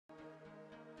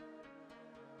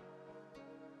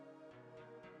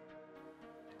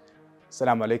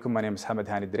Assalamu alaikum, my name is Hamad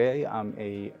Al Draye. I'm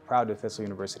a proud Alfaisal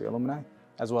University alumni,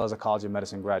 as well as a College of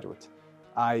Medicine graduate.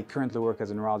 I currently work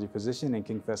as a neurology physician in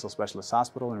King Faisal Specialist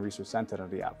Hospital and Research Center in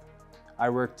Riyadh. I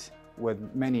worked with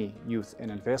many youth in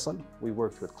Alfaisal. We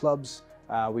worked with clubs,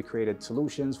 we created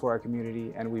solutions for our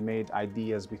community, and we made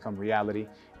ideas become reality.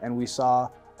 And we saw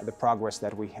the progress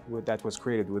that was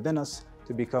created within us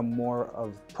to become more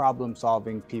of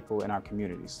problem-solving people in our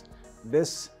communities.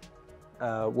 This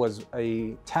was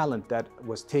a talent that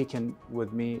was taken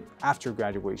with me after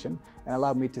graduation and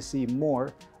allowed me to see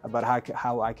more about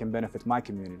how I can benefit my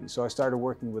community. So I started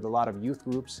working with a lot of youth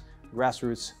groups,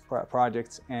 grassroots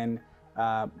projects, and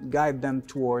guide them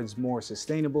towards more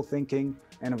sustainable thinking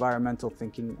and environmental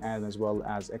thinking, and as well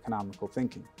as economical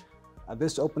thinking.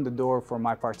 This opened the door for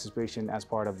my participation as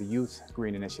part of the Youth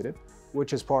Green Initiative,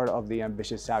 which is part of the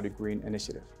ambitious Saudi Green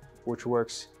Initiative, which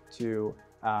works to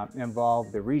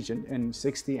involve the region in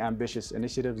 60 ambitious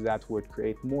initiatives that would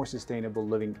create more sustainable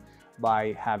living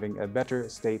by having a better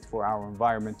state for our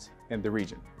environment in the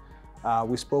region.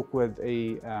 We spoke with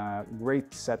a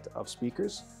great set of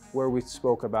speakers where we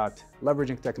spoke about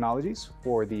leveraging technologies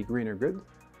for the greener grid,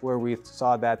 where we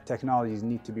saw that technologies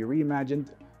need to be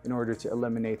reimagined in order to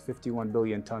eliminate 51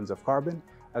 billion tons of carbon,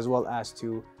 as well as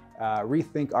to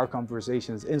rethink our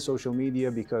conversations in social media,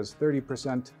 because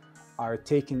 30% are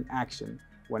taking action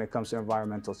when it comes to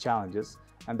environmental challenges,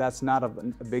 and that's not a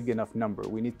big enough number.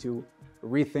 We need to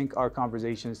rethink our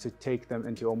conversations to take them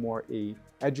into a more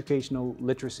educational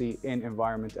literacy in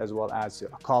environment, as well as a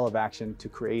call of action to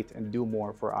create and do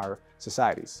more for our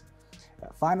societies.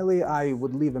 Finally, I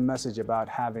would leave a message about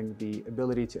having the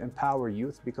ability to empower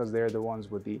youth, because they're the ones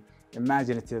with the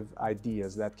imaginative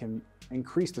ideas that can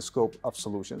increase the scope of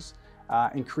solutions,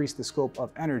 increase the scope of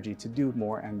energy to do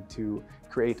more and to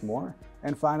create more.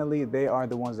 And finally, they are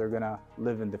the ones that are going to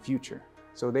live in the future.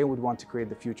 So they would want to create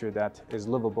the future that is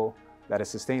livable, that is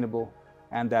sustainable,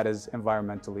 and that is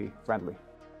environmentally friendly.